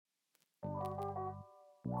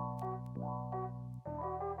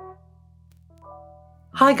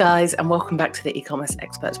Hi guys, and welcome back to the E-commerce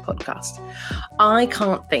Experts podcast. I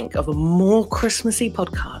can't think of a more Christmassy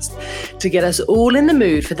podcast to get us all in the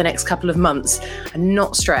mood for the next couple of months and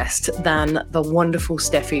not stressed than the wonderful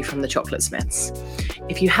Steffi from the Chocolate Smiths.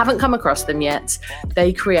 If you haven't come across them yet,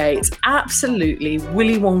 they create absolutely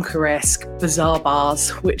Willy Wonka-esque bizarre bars,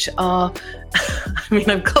 which are,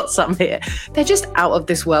 I've got some here. They're just out of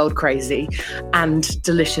this world crazy and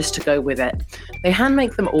delicious to go with it. They hand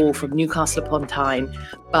make them all from Newcastle upon Tyne,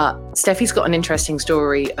 but Steffi's got an interesting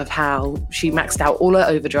story of how she maxed out all her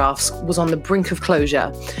overdrafts, was on the brink of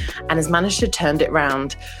closure, and has managed to turn it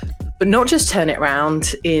around. But not just turn it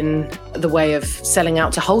around in the way of selling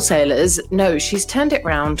out to wholesalers. No, she's turned it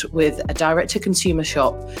around with a direct-to-consumer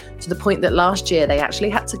shop to the point that last year they actually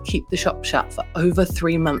had to keep the shop shut for over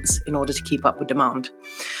 3 months in order to keep up with demand.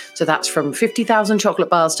 So that's from 50,000 chocolate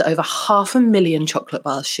bars to over 500,000 chocolate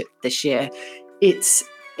bars shipped this year. It's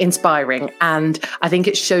inspiring, and I think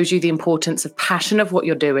it shows you the importance of passion of what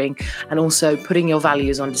you're doing and also putting your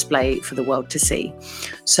values on display for the world to see.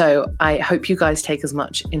 So I hope you guys take as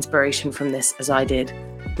much inspiration from this as I did.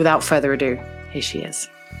 Without further ado, here she is.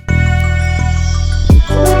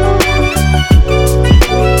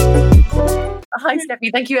 Hi,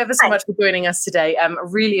 Steffi. Thank you ever so much for joining us today. I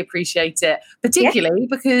really appreciate it, particularly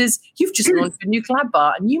because you've just launched a new collab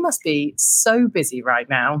bar and you must be so busy right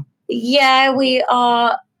now. Yeah, we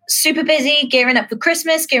are super busy gearing up for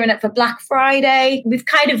Christmas, gearing up for Black Friday. We've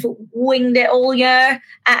kind of winged it all year.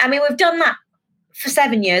 We've done that for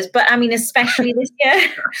 7 years, but especially this year.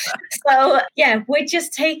 So yeah, we're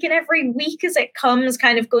just taking every week as it comes,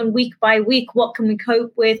 kind of going week by week. What can we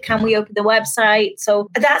cope with? Can we open the website? So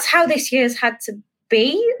that's how this year's had to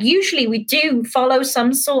be. Usually we do follow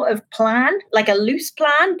some sort of plan, like a loose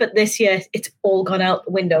plan, but this year it's all gone out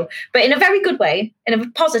the window, but in a very good way, in a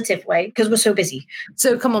positive way, because we're so busy.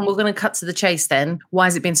 So come on, we're going to cut to the chase then. Why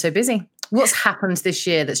has it been so busy? What's happened this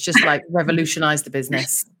year that's just revolutionized the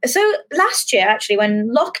business? So last year, actually,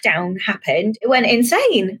 when lockdown happened, it went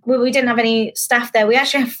insane. We didn't have any staff there. We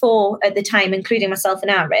actually had 4 at the time, including myself and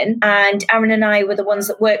Aaron. And Aaron and I were the ones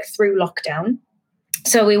that worked through lockdown.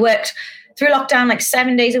 So we worked through lockdown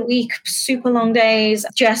 7 days a week, super long days,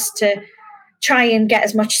 just to try and get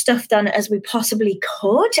as much stuff done as we possibly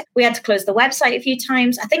could. We had to close the website a few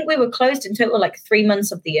times. I think we were closed in total 3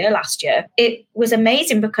 months of the year last year. It was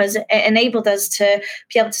amazing because it enabled us to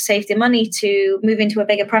be able to save the money to move into a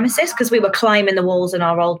bigger premises, because we were climbing the walls in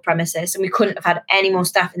our old premises and we couldn't have had any more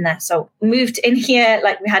staff in there. So moved in here,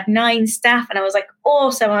 we had 9 staff, and I was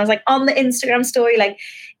awesome. I was on the Instagram story,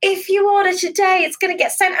 if you order today, it's going to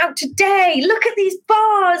get sent out today. Look at these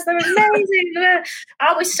bars. They're amazing.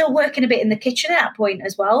 I was still working a bit in the kitchen at that point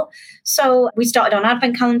as well. So we started on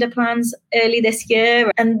advent calendar plans early this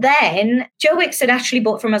year. And then Joe Wicks had actually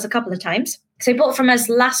bought from us a couple of times. So he bought from us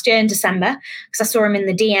last year in December, because I saw him in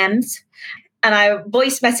the DMs. And I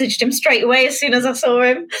voice messaged him straight away as soon as I saw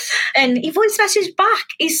him. And he voice messaged back.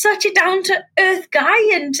 He's such a down-to-earth guy.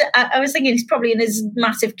 And I was thinking he's probably in his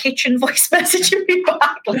massive kitchen voice messaging me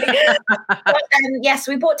back. But, yes,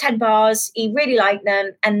 we bought 10 bars. He really liked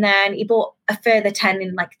them. And then he bought a further 10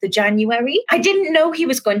 in the January. I didn't know he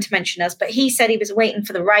was going to mention us, but he said he was waiting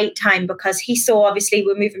for the right time because he saw, obviously,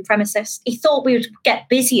 we're moving premises. He thought we would get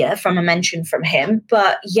busier from a mention from him.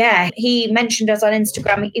 But yeah, he mentioned us on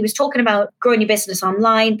Instagram. He was talking about growing your business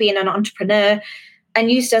online, being an entrepreneur,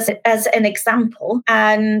 and used us as an example.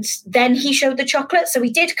 And then he showed the chocolate. So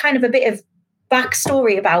we did kind of a bit of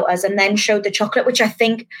backstory about us and then showed the chocolate, which I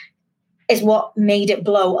think is what made it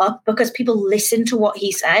blow up, because people listen to what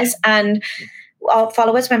he says. And our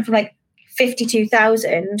followers went from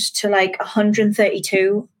 52,000 to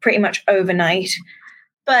 132 pretty much overnight.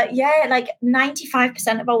 But yeah,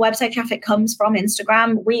 95% of our website traffic comes from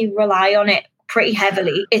Instagram. We rely on it pretty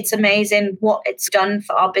heavily. It's amazing what it's done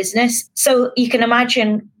for our business. So you can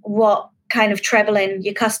imagine what kind of trebling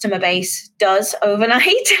your customer base does overnight.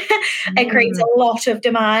 It creates a lot of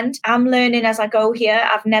demand. I'm learning as I go here.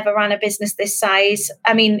 I've never run a business this size.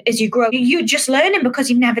 As you grow, you're just learning because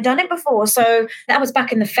you've never done it before. So that was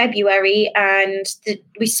back in the February, and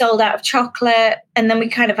we sold out of chocolate. And then we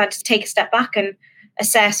kind of had to take a step back and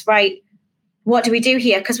assess, right, what do we do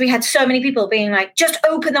here? Because we had so many people being just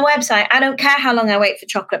open the website. I don't care how long I wait for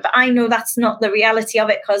chocolate, but I know that's not the reality of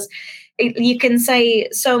it, because You can say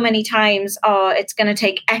so many times, oh, it's going to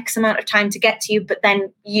take X amount of time to get to you, but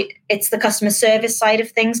then it's the customer service side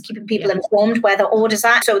of things, keeping people informed where the order's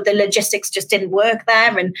at. So the logistics just didn't work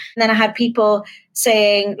there. And then I had people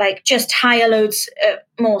saying, like, just hire loads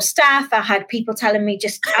more staff. I had people telling me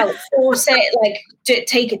just outsource it, like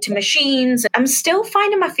take it to machines. I'm still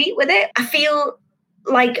finding my feet with it. I feel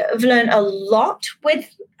like I've learned a lot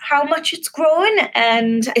with how much it's grown,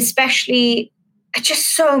 and especially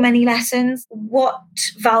just so many lessons. What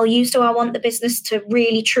values do I want the business to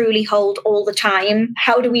really truly hold all the time?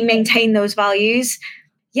 How do we maintain those values?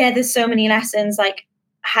 Yeah, there's so many lessons, like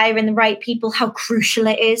hiring the right people, how crucial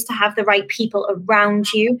it is to have the right people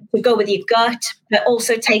around you, to go with your gut, but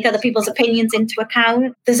also take other people's opinions into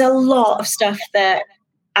account. There's a lot of stuff that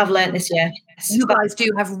I've learned this year. You guys do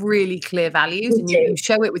have really clear values, and you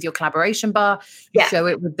show it with your collaboration bar. You show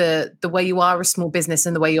it with the way you are a small business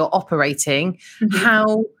and the way you're operating.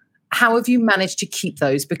 Mm-hmm. How have you managed to keep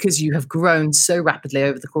those? Because you have grown so rapidly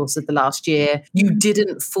over the course of the last year. You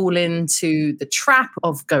didn't fall into the trap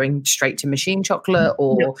of going straight to machine chocolate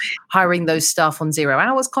or hiring those staff on 0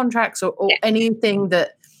 hours contracts or anything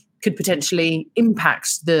that could potentially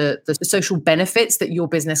impact the social benefits that your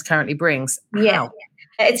business currently brings. How?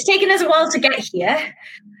 It's taken us a while to get here.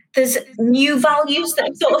 There's new values that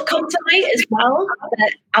have sort of come to light as well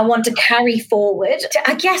that I want to carry forward.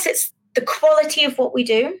 I guess it's the quality of what we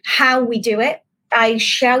do, how we do it. I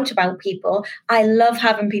shout about people. I love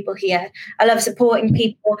having people here. I love supporting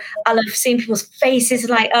people. I love seeing people's faces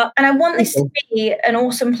light up. And I want this to be an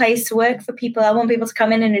awesome place to work for people. I want people to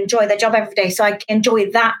come in and enjoy their job every day, so I can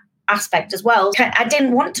enjoy that aspect as well. I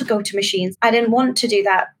didn't want to go to machines. I didn't want to do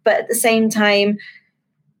that. But at the same time,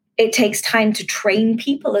 it takes time to train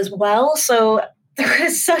people as well. So there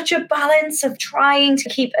is such a balance of trying to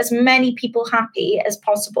keep as many people happy as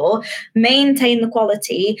possible, maintain the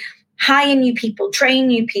quality, hire new people, train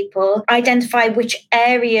new people, identify which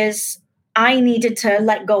areas I needed to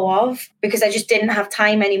let go of because I just didn't have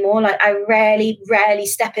time anymore. Like, I rarely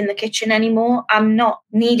step in the kitchen anymore. I'm not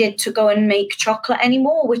needed to go and make chocolate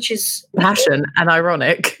anymore, which is passion and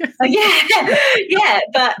ironic. Yeah,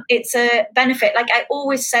 but it's a benefit. Like, I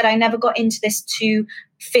always said, I never got into this to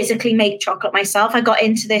physically make chocolate myself. I got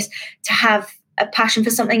into this to have a passion for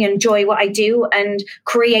something, enjoy what I do, and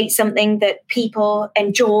create something that people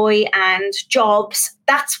enjoy and jobs.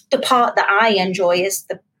 That's the part that I enjoy, is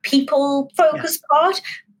the people focused part,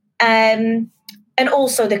 and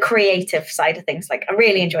also the creative side of things. Like, I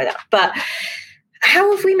really enjoy that. But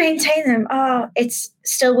how have we maintained them? It's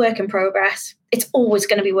still work in progress. It's always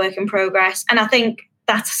going to be work in progress. And I think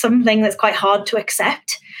that's something that's quite hard to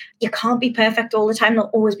accept. You can't be perfect all the time. There'll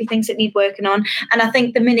always be things that need working on. And I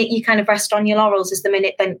think the minute you kind of rest on your laurels is the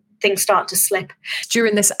minute then things start to slip.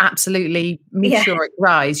 During this absolutely meteoric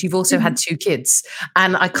rise, you've also had 2 kids.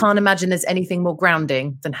 And I can't imagine there's anything more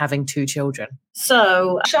grounding than having 2 children.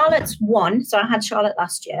 So Charlotte's 1. So I had Charlotte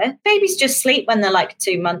last year. Babies just sleep when they're like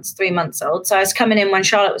 2 months, 3 months old. So I was coming in when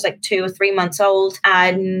Charlotte was like 2 or 3 months old.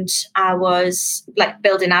 And I was like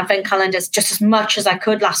building advent calendars just as much as I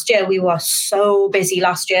could last year. We were so busy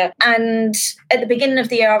last year. And at the beginning of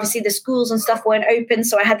the year, obviously the schools and stuff weren't open.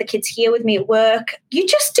 So I had the kids here with me at work. You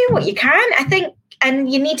just do what you can, I think.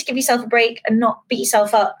 And you need to give yourself a break and not beat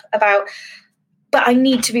yourself up about, but I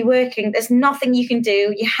need to be working. There's nothing you can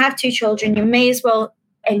do. You have 2 children. You may as well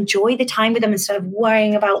enjoy the time with them instead of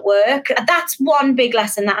worrying about work. That's one big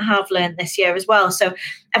lesson that I have learned this year as well. So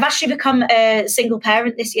I've actually become a single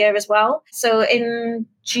parent this year as well. So in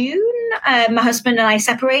June, my husband and I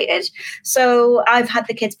separated. So I've had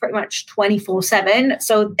the kids pretty much 24/7.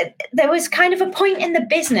 So there was kind of a point in the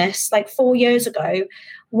business like 4 years ago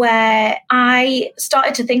where I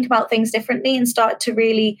started to think about things differently and started to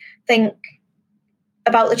really think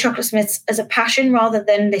about the Chocolate Smiths as a passion rather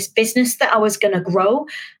than this business that I was going to grow.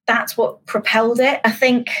 That's what propelled it. I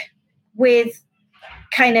think with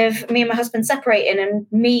kind of me and my husband separating and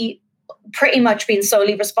me pretty much being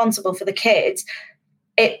solely responsible for the kids,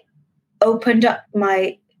 it opened up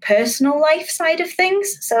my personal life side of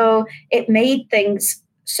things. So it made things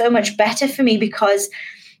so much better for me because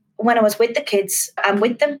when I was with the kids, I'm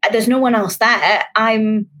with them. There's no one else there.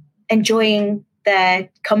 I'm enjoying their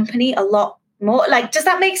company a lot more. Like, does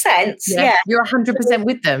that make sense? Yeah. You're 100%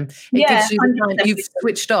 with them. It gives you the time. You've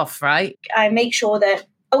switched off, right? I make sure that,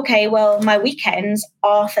 okay, well, my weekends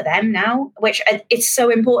are for them now, which it's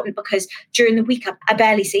so important because during the week, I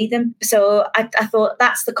barely see them. So I thought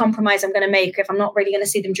that's the compromise I'm going to make. If I'm not really going to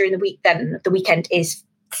see them during the week, then the weekend is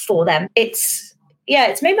for them. It's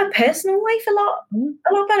made my personal life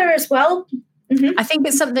a lot better as well. I think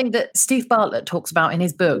it's something that Steve Bartlett talks about in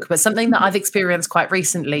his book, but something that I've experienced quite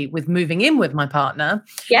recently with moving in with my partner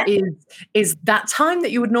is that time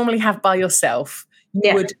that you would normally have by yourself,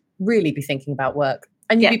 you would really be thinking about work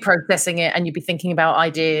and you'd be processing it and you'd be thinking about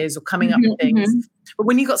ideas or coming up with things. But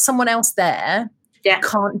when you've got someone else there, you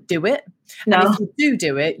can't do it. No. And if you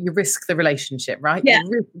do it, you risk the relationship, right?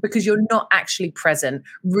 Because you're not actually present.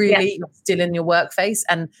 Really, you're still in your work phase.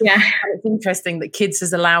 And it's interesting that kids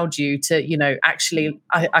has allowed you to, actually,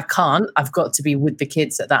 I can't. I've got to be with the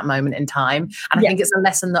kids at that moment in time. And I think it's a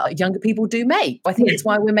lesson that younger people do make. I think it's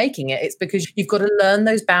why we're making it. It's because you've got to learn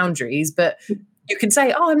those boundaries, but you can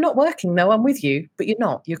say, I'm not working. No, I'm with you. But you're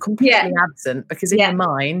not. You're completely absent because in your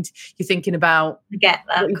mind, you're thinking about what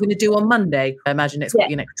you're going to do on Monday. I imagine it's what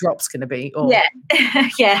your next drop's going to be or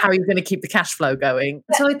how you're going to keep the cash flow going.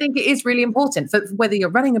 So I think it is really important for whether you're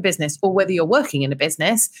running a business or whether you're working in a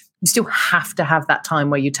business, you still have to have that time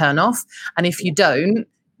where you turn off. And if you don't,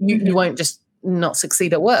 you won't just not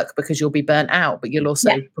succeed at work because you'll be burnt out, but you'll also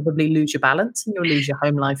probably lose your balance and you'll lose your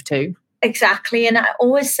home life too. Exactly. And I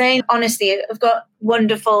always say, honestly, I've got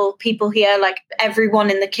wonderful people here, like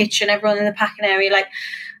everyone in the kitchen, everyone in the packing area. Like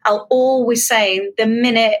I'll always say the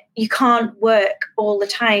minute you can't work all the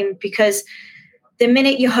time, because the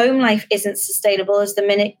minute your home life isn't sustainable is the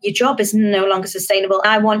minute your job is no longer sustainable.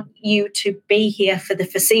 I want you to be here for the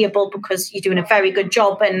foreseeable because you're doing a very good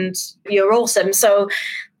job and you're awesome. So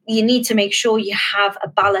you need to make sure you have a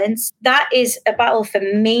balance. That is a battle for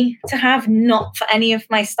me to have, not for any of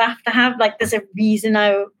my staff to have. Like there's a reason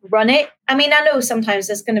I run it. I mean, I know sometimes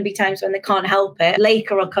there's going to be times when they can't help it.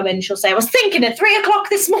 Laker will come in, she'll say, I was thinking at 3:00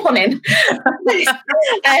 this morning.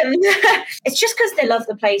 It's just because they love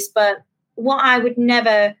the place. But what I would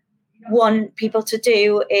never want people to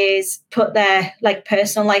do is put their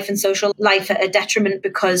personal life and social life at a detriment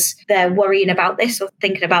because they're worrying about this or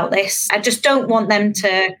thinking about this. I just don't want them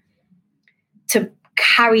to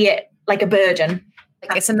carry it like a burden.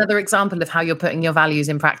 It's another example of how you're putting your values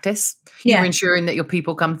in practice. You're ensuring that your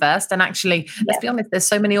people come first. And actually, let's be honest, there's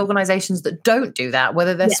so many organizations that don't do that,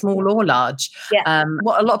 whether they're small or large.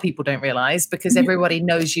 What a lot of people don't realize, because everybody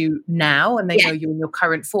knows you now and they know you in your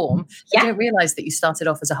current form, they don't realize that you started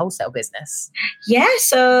off as a wholesale business.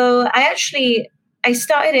 So I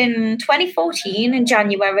started in 2014 in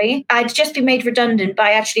January. I'd just been made redundant, but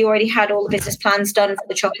I actually already had all the business plans done for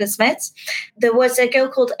the Chocolate Smiths. There was a girl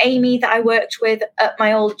called Amy that I worked with at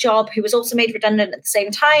my old job who was also made redundant at the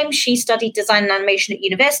same time. She studied design and animation at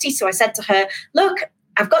university. So I said to her, look,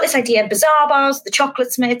 I've got this idea, Bazaar Bars, the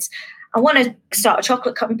Chocolate Smiths. I want to start a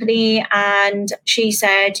chocolate company. And she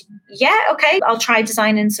said, okay, I'll try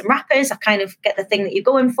designing some wrappers. I kind of get the thing that you're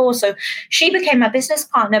going for. So she became my business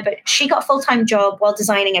partner, but she got a full-time job while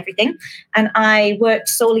designing everything. And I worked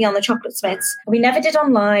solely on the Chocolate Smiths. We never did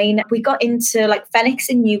online. We got into Phoenix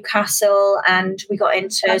in Newcastle, and we got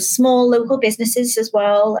into small local businesses as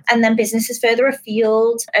well. And then businesses further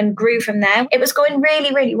afield and grew from there. It was going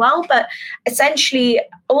really, really well. But essentially,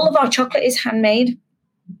 all of our chocolate is handmade.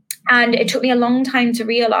 And it took me a long time to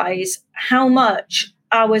realize how much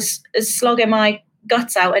I was slogging my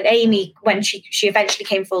guts out. And Amy, when she eventually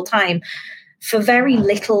came full time, for very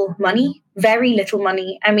little money.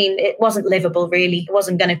 I mean, it wasn't livable, really. It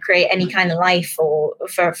wasn't going to create any kind of life or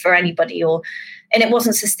for anybody, and it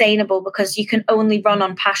wasn't sustainable because you can only run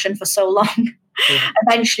on passion for so long.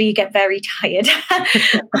 Eventually you get very tired.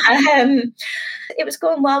 It was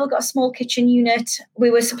going well. We got a small kitchen unit. We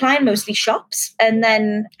were supplying mostly shops. And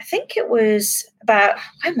then I think it was about,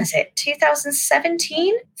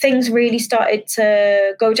 2017? Things really started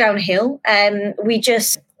to go downhill.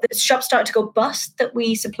 The shop started to go bust that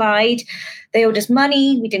we supplied. They owed us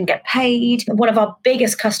money. We didn't get paid. One of our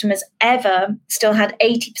biggest customers ever still had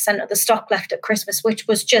 80% of the stock left at Christmas, which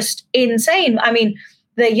was just insane. I mean,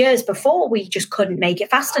 the years before, we just couldn't make it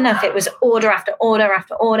fast enough. It was order after order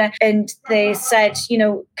after order. And they said,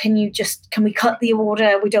 can we cut the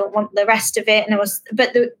order? We don't want the rest of it.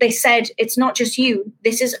 They said, it's not just you.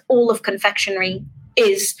 This is all of confectionery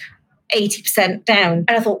is 80% down.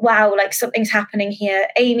 And I thought, wow, something's happening here.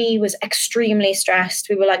 Amy was extremely stressed.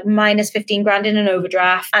 We were minus 15 grand in an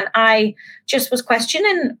overdraft. And I just was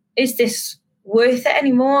questioning, is this worth it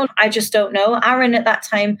anymore? I just don't know. Aaron at that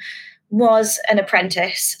time was an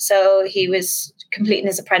apprentice. So he was completing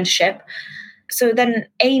his apprenticeship. So then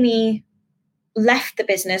Amy left the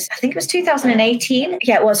business. I think it was 2018.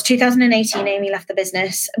 Yeah, it was 2018. Amy left the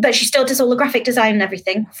business, but she still does all the graphic design and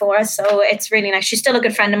everything for us. So it's really nice. She's still a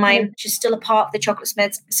good friend of mine. She's still a part of the Chocolate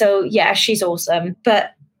Smiths. So yeah, she's awesome.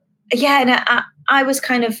 But yeah, and I was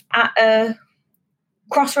kind of at a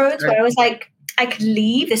crossroads where I was I could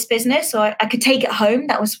leave this business or I could take it home.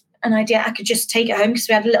 That was an idea. I could just take it home because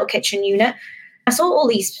we had a little kitchen unit. I saw all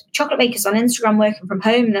these chocolate makers on Instagram working from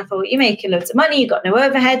home, and I thought, you're making loads of money, you've got no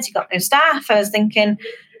overheads, you've got no staff. I was thinking,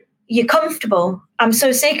 you're comfortable. I'm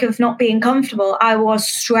so sick of not being comfortable. I was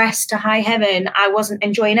stressed to high heaven. I wasn't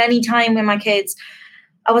enjoying any time with my kids.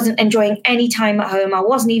 I wasn't enjoying any time at home. I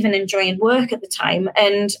wasn't even enjoying work at the time,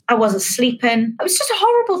 and I wasn't sleeping. It was just a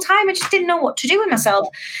horrible time. I just didn't know what to do with myself.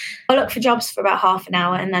 I looked for jobs for about half an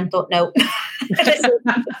hour and then thought, no, this is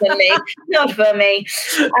not for me.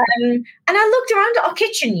 And I looked around at our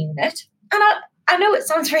kitchen unit, and I know it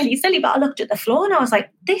sounds really silly, but I looked at the floor and I was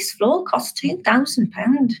like, this floor costs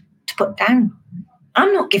 £2,000 to put down.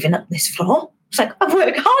 I'm not giving up this floor. It's like, I've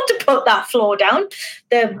worked hard to put that floor down.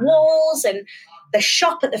 The walls and the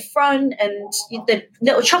shop at the front and the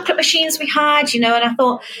little chocolate machines we had, and I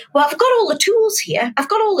thought, well, I've got all the tools here. I've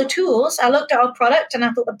got all the tools. I looked at our product and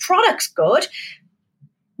I thought the product's good.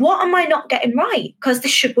 What am I not getting right? Because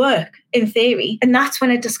this should work in theory. And that's when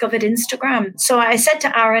I discovered Instagram. So I said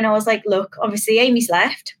to Aaron, I was like, look, obviously Amy's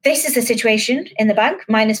left. This is the situation in the bank,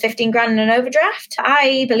 minus 15 grand in an overdraft.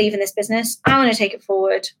 I believe in this business. I want to take it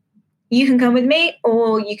forward. You can come with me,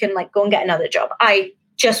 or you can go and get another job. I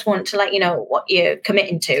just want to let you know what you're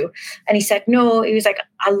committing to. And he said, no, he was like,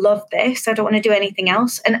 I love this. I don't want to do anything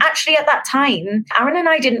else. And actually at that time, Aaron and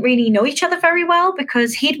I didn't really know each other very well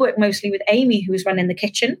because he'd worked mostly with Amy, who was running the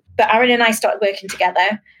kitchen. But Aaron and I started working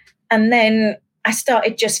together. And then I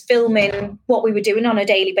started just filming what we were doing on a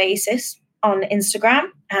daily basis on Instagram.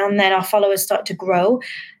 And then our followers started to grow.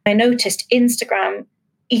 I noticed Instagram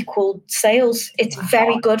equal sales. It's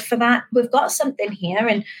very good for that. We've got something here,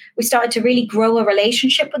 and we started to really grow a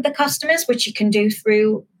relationship with the customers, which you can do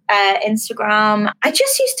through Instagram. I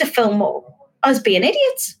just used to film us being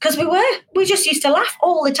idiots because we just used to laugh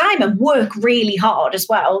all the time and work really hard as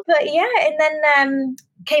well. But yeah, and then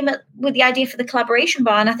came up with the idea for the collaboration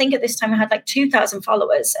bar, and I think at this time I had 2,000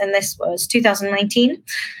 followers, and this was 2019.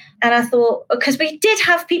 And I thought, because we did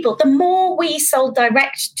have people, the more we sold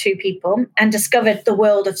direct to people and discovered the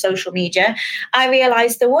world of social media, I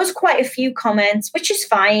realized there was quite a few comments, which is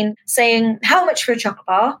fine, saying how much for a chocolate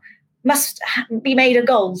bar must be made of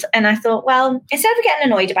gold. And I thought, well, instead of getting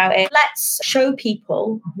annoyed about it, let's show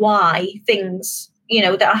people why things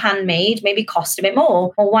that are handmade maybe cost a bit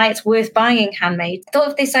more, or why it's worth buying handmade. I thought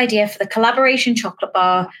of this idea for the collaboration chocolate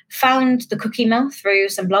bar, found the cookie mill through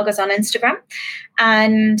some bloggers on Instagram,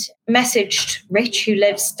 and messaged Rich, who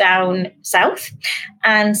lives down south,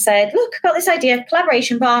 and said, look, I've got this idea,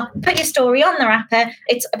 collaboration bar, put your story on the wrapper.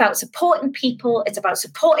 It's about supporting people. It's about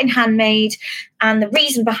supporting handmade and the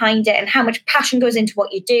reason behind it and how much passion goes into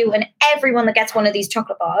what you do. And everyone that gets one of these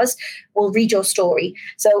chocolate bars will read your story.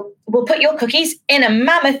 So we'll put your cookies in a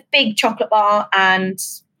mammoth big chocolate bar and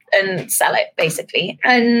sell it, basically.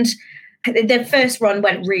 And the first run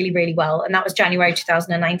went really, really well. And that was January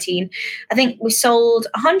 2019. I think we sold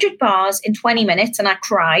 100 bars in 20 minutes and I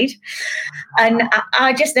cried. And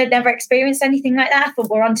I just had never experienced anything like that. I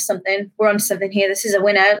thought, we're onto something. We're onto something here. This is a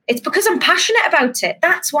winner. It's because I'm passionate about it.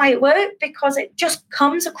 That's why it worked, because it just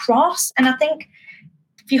comes across. And I think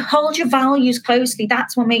if you hold your values closely,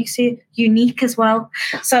 that's what makes you unique as well.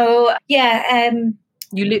 So, yeah.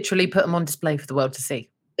 You literally put them on display for the world to see.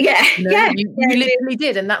 Yeah, you literally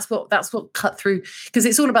did, and that's what cut through, because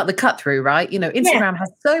it's all about the cut through, right? Instagram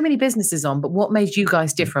has so many businesses on, but what made you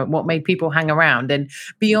guys different? What made people hang around? And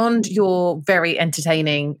beyond your very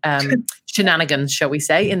entertaining shenanigans, shall we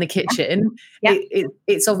say, in the kitchen,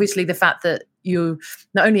 it's obviously the fact that you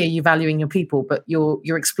not only are you valuing your people, but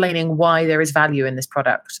you're explaining why there is value in this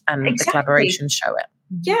product, and the collaborations show it.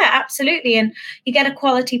 Yeah, absolutely. And you get a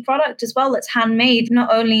quality product as well that's handmade.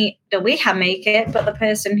 Not only do we hand make it, but the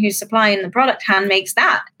person who's supplying the product hand makes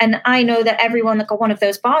that. And I know that everyone that got one of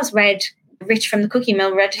those bars read Rich from the Cookie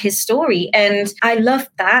Mill, read his story. And I loved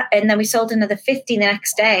that. And then we sold another 50 the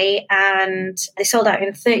next day, and they sold out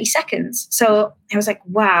in 30 seconds. So I was like,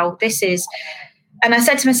 wow, this is... And I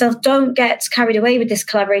said to myself, don't get carried away with this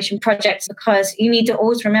collaboration project, because you need to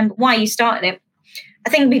always remember why you started it. I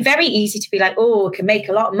think it'd be very easy to be like, oh, we can make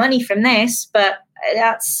a lot of money from this, but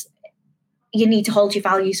you need to hold your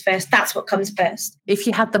values first. That's what comes first. If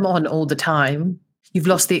you had them on all the time, you've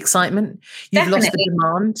lost the excitement, you've lost the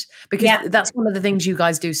demand, because that's one of the things you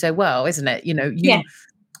guys do so well, isn't it?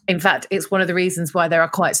 In fact, it's one of the reasons why there are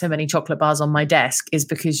quite so many chocolate bars on my desk, is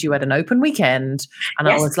because you had an open weekend and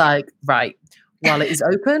I was like, right, while it is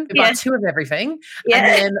open. We buy 2 of everything. And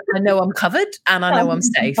then I know I'm covered and I know I'm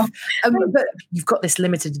safe. But you've got this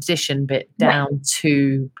limited edition bit down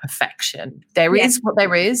to perfection. There is what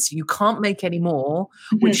there is. You can't make any more,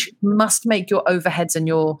 which must make your overheads and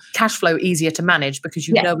your cash flow easier to manage because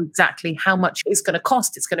you know exactly how much it's going to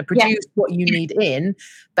cost. It's going to produce what you need in.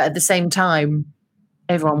 But at the same time,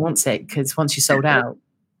 everyone wants it because once you're sold out.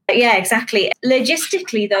 Yeah, exactly.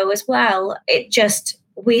 Logistically, though, as well,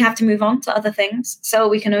 we have to move on to other things. So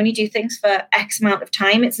we can only do things for X amount of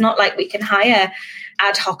time. It's not like we can hire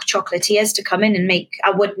ad hoc chocolatiers to come in and make.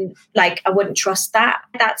 I wouldn't trust that.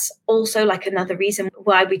 That's also like another reason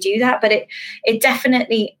why we do that. But it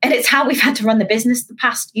definitely, and it's how we've had to run the business the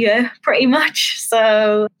past year, pretty much.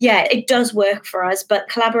 So yeah, it does work for us. But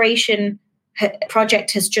collaboration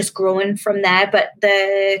project has just grown from there. But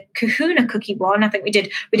the Kahuna cookie one, I think we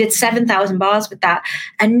did 7,000 bars with that,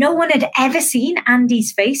 and no one had ever seen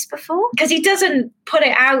Andy's face before because he doesn't put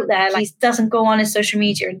it out there, like he doesn't go on his social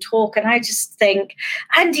media and talk. And I just think,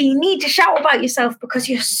 Andy, you need to shout about yourself because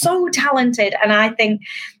you're so talented. And I think,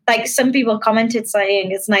 like, some people commented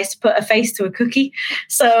saying it's nice to put a face to a cookie.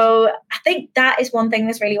 So I think that is one thing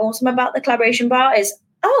that's really awesome about the collaboration bar is,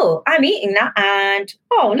 oh, I'm eating that, and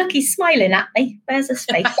oh, look, he's smiling at me. There's his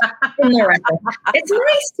face. It's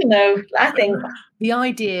nice to know, I think. The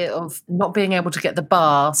idea of not being able to get the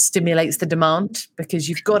bar stimulates the demand because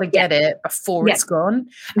you've got to get it before it's gone.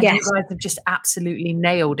 And you guys have just absolutely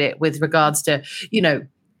nailed it with regards to,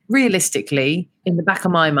 realistically, in the back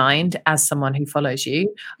of my mind, as someone who follows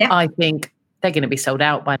you, I think they're going to be sold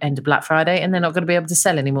out by the end of Black Friday and they're not going to be able to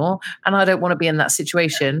sell anymore. And I don't want to be in that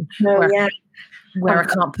situation where I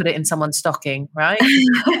can't put it in someone's stocking, right?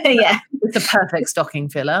 It's a perfect stocking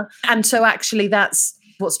filler. And so actually that's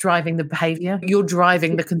what's driving the behavior. You're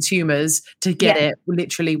driving the consumers to get it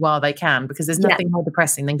literally while they can, because there's nothing more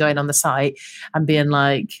depressing than going on the site and being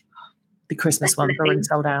like, the Christmas ones are already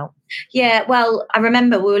sold out. Yeah, well, I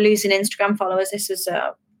remember we were losing Instagram followers. This was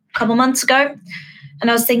a couple months ago. And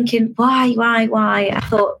I was thinking, why? I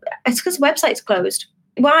thought, it's because the website's closed.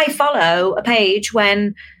 Why follow a page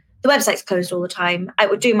when the website's closed all the time? I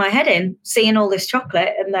would do my head in seeing all this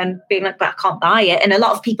chocolate and then being like, but I can't buy it. And a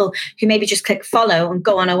lot of people who maybe just click follow and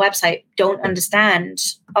go on our website don't understand,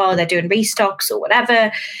 they're doing restocks or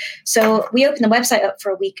whatever. So we opened the website up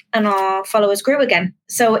for a week and our followers grew again.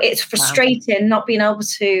 So it's frustrating not being able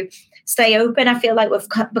to stay open. I feel like we've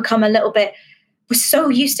become a little bit, we're so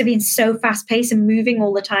used to being so fast paced and moving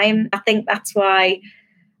all the time. I think that's why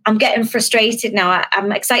I'm getting frustrated now.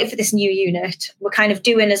 I'm excited for this new unit. We're kind of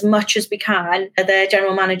doing as much as we can. The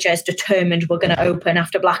general manager is determined we're going to open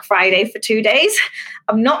after Black Friday for 2 days.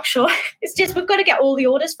 I'm not sure. It's just we've got to get all the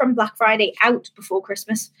orders from Black Friday out before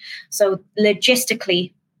Christmas. So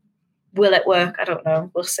logistically, will it work? I don't know.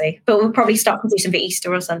 We'll see. But we'll probably start producing for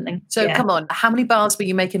Easter or something. So come on. How many bars were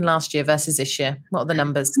you making last year versus this year? What are the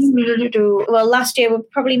numbers? Well, last year we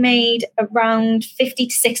probably made around 50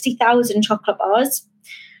 to 60,000 chocolate bars.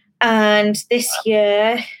 And this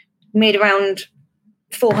year made around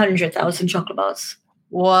 400,000 chocolate bars.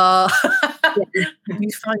 Wow.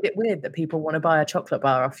 You find it weird that people want to buy a chocolate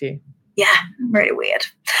bar off you? Yeah, really weird.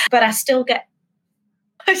 But I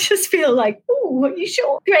just feel like, oh, are you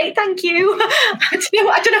sure? Great, thank you.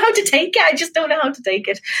 I don't know how to take it. I just don't know how to take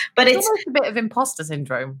it. But it's almost a bit of imposter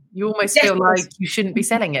syndrome. You almost feel like you shouldn't be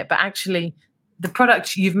selling it, but actually the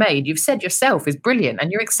product you've made, you've said yourself, is brilliant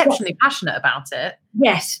and you're exceptionally passionate about it.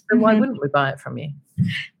 Yes. So why wouldn't we buy it from you?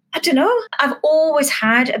 I don't know. I've always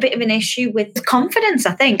had a bit of an issue with confidence,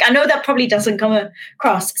 I think. I know that probably doesn't come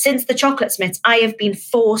across. Since the Chocolate Smiths, I have been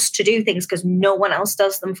forced to do things because no one else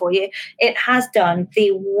does them for you. It has done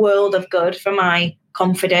the world of good for my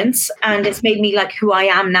confidence and it's made me like who I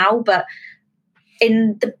am now. But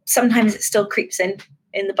sometimes it still creeps in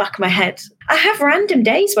the back of my head. I have random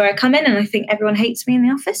days where I come in and I think everyone hates me in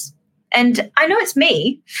the office. And I know it's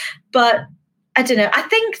me, but I don't know. I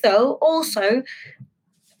think, though, also,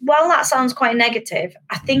 while that sounds quite negative,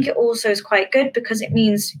 I think it also is quite good because it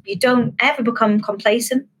means you don't ever become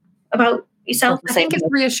complacent about yourself. I think it's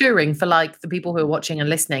reassuring for like the people who are watching and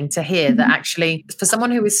listening to hear that actually for someone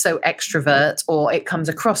who is so extrovert or it comes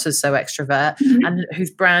across as so extrovert and whose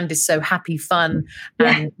brand is so happy, fun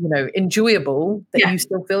and enjoyable that you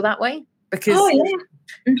still feel that way because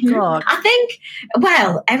God. I think,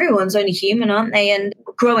 well, everyone's only human, aren't they? And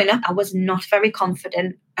growing up, I was not very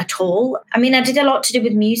confident at all. I mean, I did a lot to do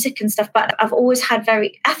with music and stuff, but I've always had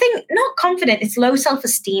I think not confident, it's low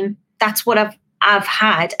self-esteem. That's what I've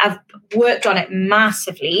had. I've worked on it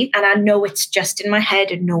massively and I know it's just in my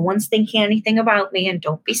head and no one's thinking anything about me and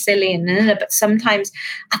don't be silly but sometimes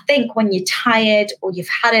I think when you're tired or you've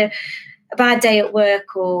had a bad day at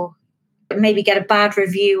work, or maybe get a bad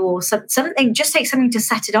review or something, just take something to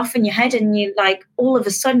set it off in your head, and you like all of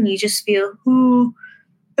a sudden you just feel, oh,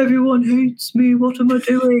 everyone hates me, what am I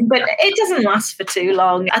doing? But it doesn't last for too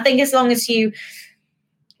long. I think as long as you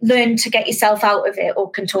learn to get yourself out of it or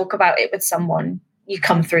can talk about it with someone, you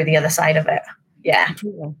come through the other side of it. Yeah.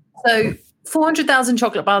 So 400,000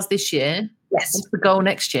 chocolate bars this year. Yes. What's the goal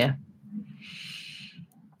next year?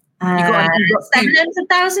 You got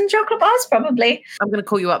 700,000 chocolate bars, probably. I'm going to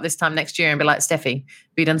call you up this time next year and be like, Steffi,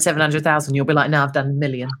 have you done 700,000? You'll be like, no, I've done 1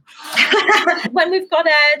 million. When we've got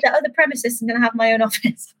the other premises, I'm going to have my own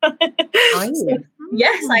office. So,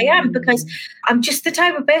 yes, I am, because I'm just the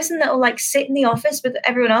type of person that will like sit in the office with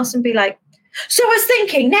everyone else and be like, so I was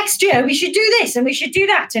thinking next year we should do this and we should do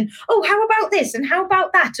that. And, oh, how about this? And how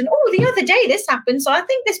about that? And, oh, the other day this happened. So I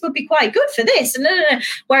think this would be quite good for this. And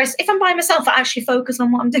Whereas if I'm by myself, I actually focus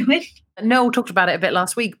on what I'm doing. Noel talked about it a bit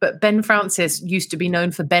last week, but Ben Francis used to be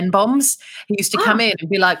known for Ben Bombs. He used to come in and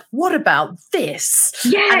be like, what about this?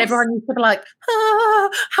 Yes. And everyone used to be like,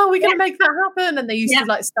 how are we going to make that happen? And they used to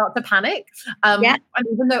like start to panic. And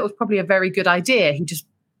even though it was probably a very good idea, he just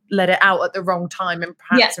let it out at the wrong time and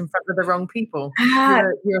perhaps in front of the wrong people.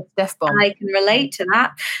 You're a Steph bomb. I can relate to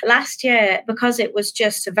that. Last year, because it was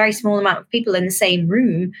just a very small amount of people in the same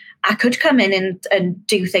room, I could come in and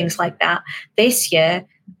do things like that. This year,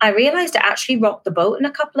 I realized I actually rocked the boat in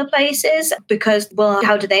a couple of places because, well,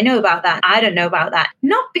 how do they know about that? I don't know about that.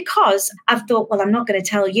 Not because I've thought, well, I'm not going to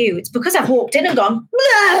tell you. It's because I've walked in and gone,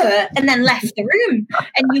 blah, and then left the room.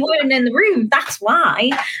 And you weren't in the room. That's why.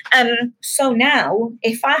 So now,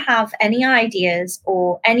 if I have any ideas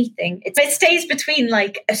or anything, it stays between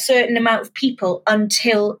like a certain amount of people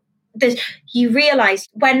until you realize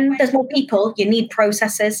when there's more people, you need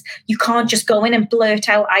processes. You can't just go in and blurt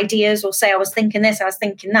out ideas or say, I was thinking this, I was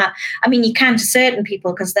thinking that. I mean, you can to certain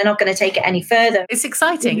people because they're not going to take it any further. It's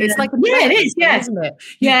exciting. Yeah. It's like it is, isn't it?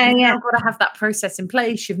 You've now got to have that process in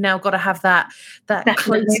place. You've now got to have that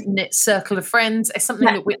close-knit circle of friends. It's something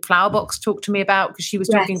that Whit Flowerbox talked to me about, because she was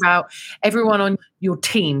talking about everyone on your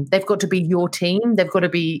team. They've got to be your team. They've got to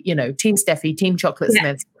be, Team Steffi, Team Chocolate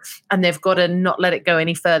Smiths, and they've got to not let it go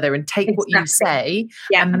any further and take what you say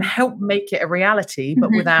and help make it a reality,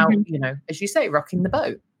 but without, as you say, rocking the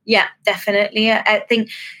boat. Yeah, definitely. I think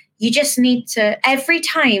you just need to, every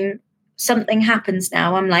time something happens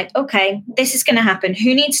now, I'm like, okay, this is going to happen.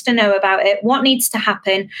 Who needs to know about it? What needs to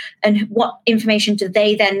happen? And what information do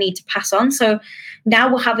they then need to pass on? So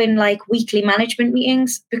now we're having like weekly management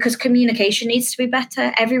meetings because communication needs to be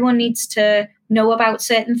better. Everyone needs to know about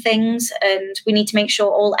certain things, and we need to make sure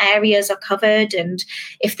all areas are covered. And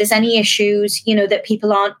if there's any issues, that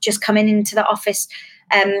people aren't just coming into the office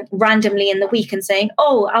randomly in the week and saying,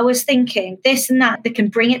 oh, I was thinking this and that. They can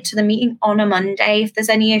bring it to the meeting on a Monday if there's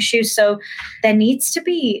any issues. So there needs to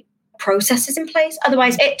be processes in place.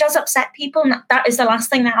 Otherwise, it does upset people. And that is the last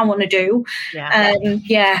thing that I want to do.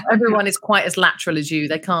 Everyone is quite as lateral as you.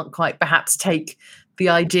 They can't quite perhaps take the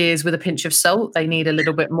ideas with a pinch of salt. They need a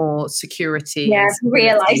little bit more security. Yeah, I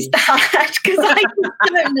realised that because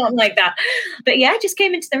I'm not like that. But I just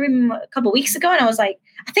came into the room a couple of weeks ago and I was like,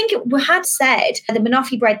 I think we had said the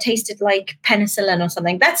banoffee bread tasted like penicillin or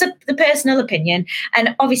something. That's the personal opinion.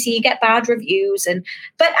 And obviously you get bad reviews.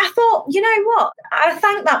 But I thought, you know what? I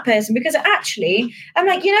thank that person because actually, I'm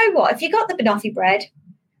like, you know what? If you got the banoffee bread,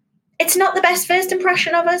 it's not the best first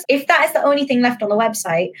impression of us. If that is the only thing left on the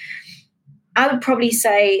website, I would probably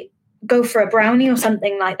say go for a brownie or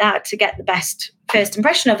something like that to get the best first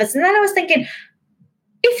impression of us. And then I was thinking,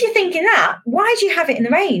 if you're thinking that, why do you have it in the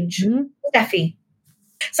range, Steffi?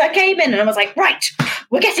 So I came in and I was like, right,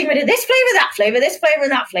 we're getting rid of this flavour, that flavour, this flavour,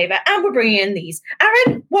 and that flavour, and we're bringing in these.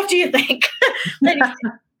 Aaron, what do you think?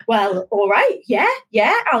 Well, all right,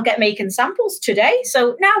 yeah, I'll get making samples today.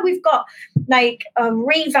 So now we've got like a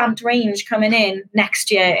revamped range coming in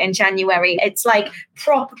next year in January. It's like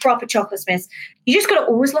proper Chocolate Smiths. You just got to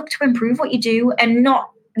always look to improve what you do and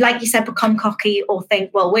not, like you said, become cocky or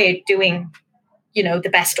think, well, we're doing, the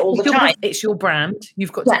best all the time. It's your brand.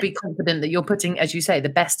 You've got to be confident that you're putting, as you say, the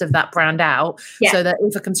best of that brand out so that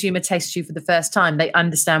if a consumer tastes you for the first time, they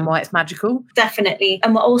understand why it's magical. Definitely.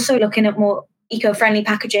 And we're also looking at more eco-friendly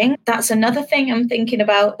packaging. That's another thing I'm thinking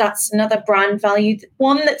about. That's another brand value,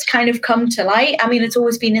 one that's kind of come to light. I mean, it's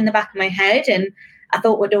always been in the back of my head and I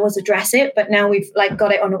thought we'd always address it, but now we've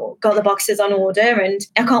got the boxes on order and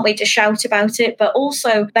I can't wait to shout about it. But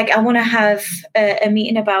also I want to have a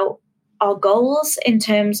meeting about our goals in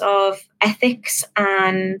terms of ethics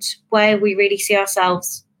and where we really see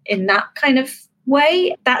ourselves in that kind of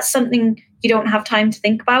way. That's something you don't have time to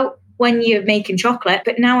think about when you're making chocolate.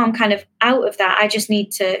 But now I'm kind of out of that. I just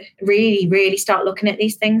need to really, really start looking at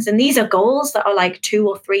these things. And these are goals that are like 2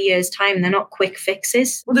 or 3 years' time. They're not quick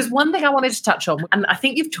fixes. Well, there's one thing I wanted to touch on, and I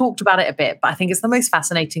think you've talked about it a bit, but I think it's the most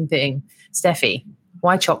fascinating thing. Steffi,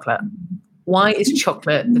 why chocolate? Why is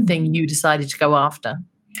chocolate the thing you decided to go after?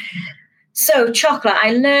 So chocolate,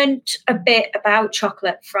 I learned a bit about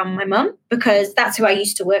chocolate from my mum because that's who I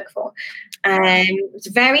used to work for. It was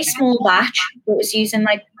a very small batch. It was using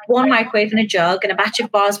like 1 microwave and a jug, and a batch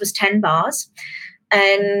of bars was 10 bars.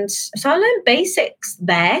 And so I learned basics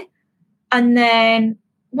there. And then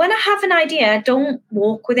when I have an idea, I don't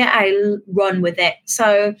walk with it, I run with it.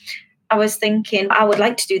 So I was thinking, I would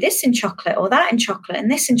like to do this in chocolate or that in chocolate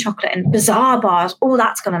and this in chocolate and bazaar bars. Oh,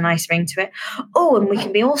 that's got a nice ring to it. Oh, and we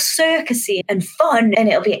can be all circusy and fun and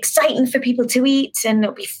it'll be exciting for people to eat and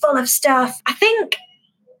it'll be full of stuff. I think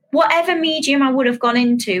whatever medium I would have gone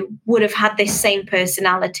into would have had this same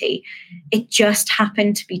personality. It just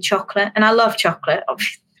happened to be chocolate. And I love chocolate,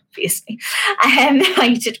 obviously. I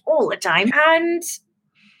eat it all the time. And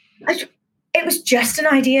it was just an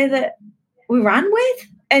idea that we ran with.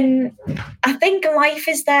 And I think life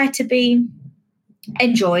is there to be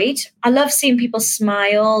enjoyed. I love seeing people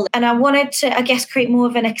smile. And I wanted to, I guess, create more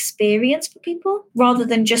of an experience for people rather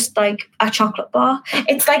than just like a chocolate bar.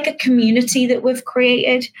 It's like a community that we've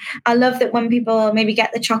created. I love that when people maybe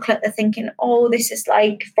get the chocolate, they're thinking, oh, this is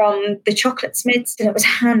like from the Chocolate Smiths and it was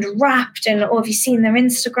hand wrapped. And oh, have you seen their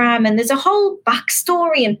Instagram? And there's a whole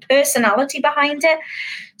backstory and personality behind it.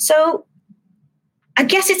 So I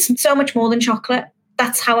guess it's so much more than chocolate.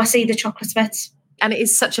 That's how I see the Chocolate Smiths. And it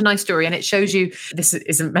is such a nice story. And it shows you, this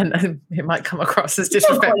isn't meant, it might come across as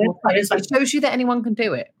disrespectful. It shows you that anyone can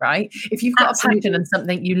do it, right? If you've got a passion and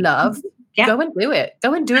something you love, go and do it.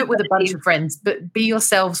 Go and do it with a bunch of friends, but be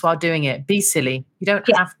yourselves while doing it. Be silly. You don't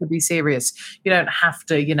have to be serious. You don't have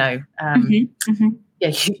to, you don't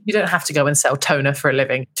have to go and sell toner for a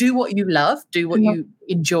living. Do what you love, do what you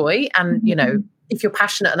enjoy. And, if you're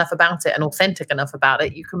passionate enough about it and authentic enough about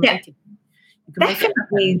it, you can make it.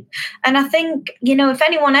 Definitely. And I think, if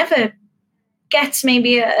anyone ever gets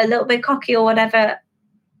maybe a little bit cocky or whatever,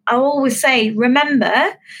 I always say, remember,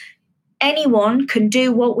 anyone can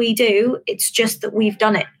do what we do. It's just that we've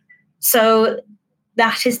done it. So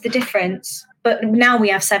that is the difference. But now we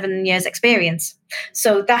have 7 years experience.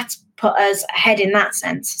 So that's put us ahead in that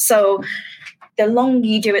sense. So the longer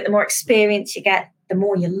you do it, the more experience you get, the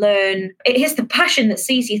more you learn. It is the passion that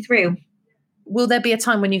sees you through. Will there be a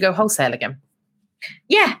time when you go wholesale again?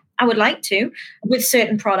 Yeah, I would like to. With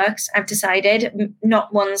certain products, I've decided,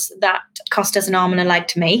 not ones that cost us an arm and a leg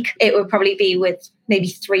to make. It would probably be with maybe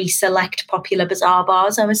 3 select popular bazaar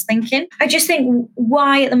bars, I was thinking. I just think,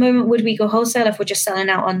 why at the moment would we go wholesale if we're just selling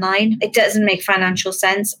out online? It doesn't make financial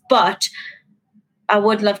sense, but I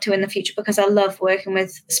would love to in the future because I love working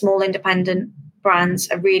with small independent brands.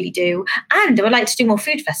 I really do. And I would like to do more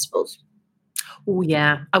food festivals. Oh,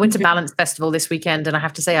 yeah. I went to Balance Festival this weekend and I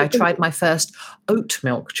have to say I tried my first oat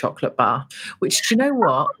milk chocolate bar, which, do you know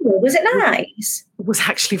what? Oh, was it nice? It was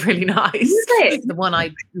actually really nice. The one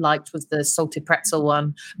I liked was the salted pretzel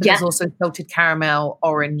one. But there's also salted caramel,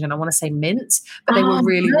 orange, and I want to say mint. But they were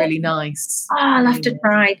really, really nice. Oh, I'll have to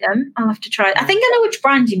try them. I think I know which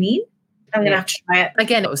brand you mean. I'm going to have to try it.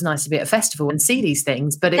 Again, it was nice to be at a festival and see these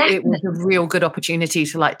things, but it was a real good opportunity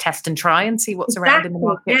to like test and try and see what's around in the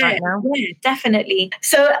market right now. Yeah, definitely.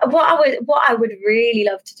 So what I would really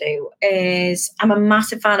love to do is, I'm a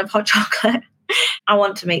massive fan of hot chocolate. I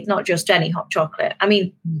want to make not just any hot chocolate. I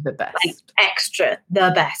mean, the best, like extra,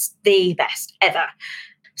 the best ever.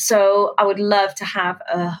 So I would love to have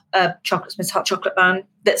a Chocolate Smiths hot chocolate bar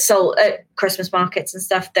that's sold at Christmas markets and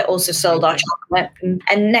stuff that also sold our chocolate.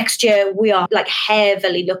 And next year we are like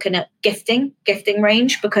heavily looking at gifting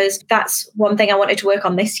range, because that's one thing I wanted to work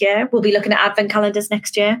on this year. We'll be looking at advent calendars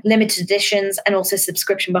next year, limited editions, and also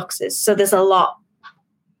subscription boxes. So there's a lot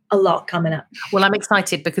coming up. Well, I'm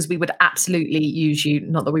excited because we would absolutely use you.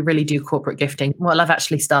 Not that we really do corporate gifting. Well, I've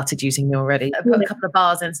actually started using you already. I've got a couple of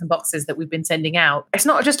bars and some boxes that we've been sending out. It's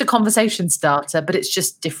not just a conversation starter, but it's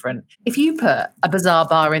just different. If you put a bazaar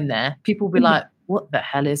bar in there, people will be like, what the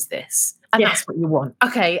hell is this? And that's what you want.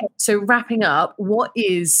 Okay, so wrapping up, what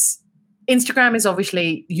is... Instagram is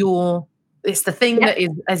obviously it's the thing that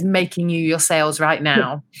is making you your sales right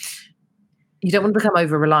now. You don't want to become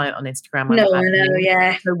over-reliant on Instagram. No,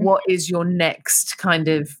 yeah. So what is your next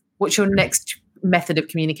what's your next method of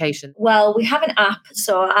communication? Well, we have an app,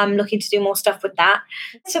 so I'm looking to do more stuff with that.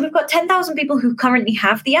 So we've got 10,000 people who currently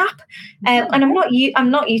have the app, and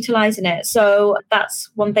I'm not utilizing it. So that's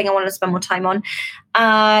one thing I want to spend more time on.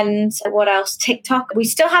 And what else? TikTok. We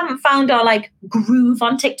still haven't found our like groove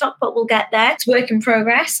on TikTok, but we'll get there. It's work in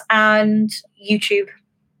progress. And YouTube,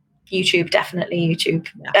 definitely YouTube.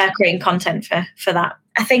 Creating content for that.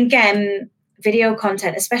 I think video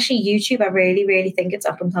content, especially YouTube, I really, really think it's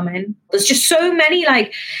up and coming. There's just so many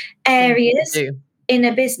like areas in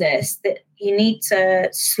a business that you need to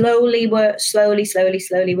slowly work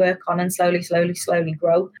on and slowly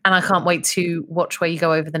grow. And I can't wait to watch where you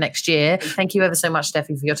go over the next year. Thank you ever so much,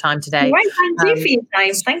 Steffi, for your time today. Right, thank you for your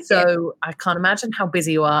time. Thank you. So I can't imagine how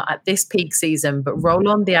busy you are at this peak season, but roll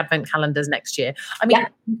on the advent calendars next year. I mean,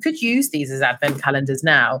 you could use these as advent calendars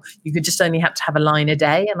now. You could just only have to have a line a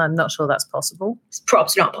day, and I'm not sure that's possible. It's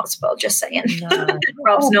probably not possible, just saying. No.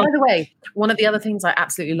 By the way, one of the other things I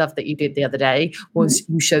absolutely loved that you did the other day was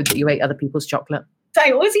you showed that you ate other people's chocolate.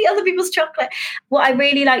 I always eat other people's chocolate. What I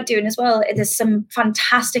really like doing as well, there's some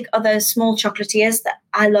fantastic other small chocolatiers that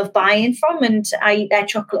I love buying from, and I eat their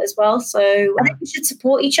chocolate as well. So I think we should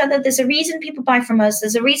support each other. There's a reason people buy from us.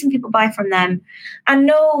 There's a reason people buy from them. I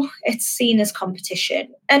know it's seen as competition.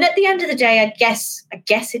 And at the end of the day, I guess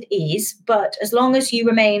it is. But as long as you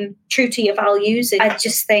remain true to your values, I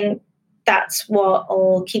just think that's what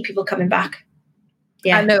will keep people coming back.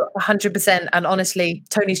 Yeah. I know 100%. And honestly,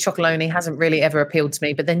 Tony's Chocolonely hasn't really ever appealed to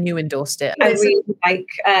me, but then you endorsed it. I really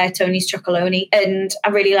like Tony's Chocolonely, and I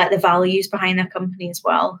really like the values behind their company as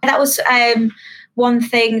well. That was one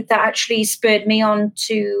thing that actually spurred me on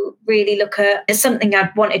to really look at something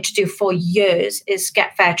I'd wanted to do for years, is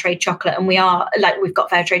get fair trade chocolate. And we've got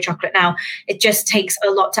fair trade chocolate now. It just takes a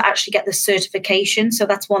lot to actually get the certification. So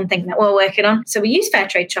that's one thing that we're working on. So we use fair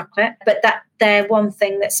trade chocolate, but they're one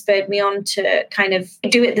thing that spurred me on to kind of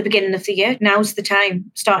do it at the beginning of the year. Now's the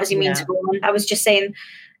time. Start as you mean to go on. I was just saying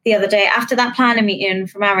the other day, after that planning meeting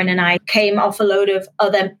from Aaron and I, came off a load of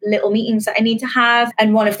other little meetings that I need to have.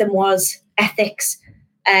 And one of them was ethics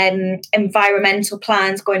and environmental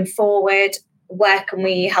plans going forward. Where can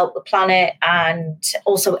we help the planet? And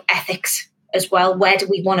also ethics as well. Where do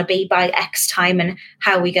we want to be by X time, and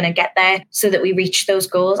how are we going to get there so that we reach those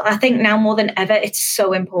goals? I think now more than ever, it's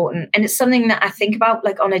so important. And it's something that I think about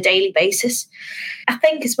like on a daily basis. I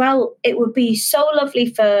think as well, it would be so lovely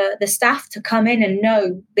for the staff to come in and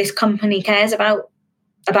know this company cares about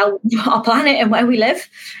our planet and where we live.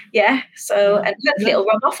 Yeah. So, and hopefully it'll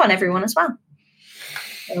rub off on everyone as well.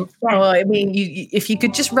 Well, I mean, if you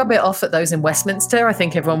could just rub it off at those in Westminster, I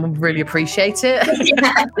think everyone would really appreciate it.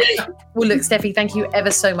 Well, look, Steffi, thank you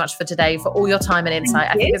ever so much for today, for all your time and insight.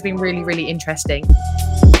 I think it's been really, really interesting.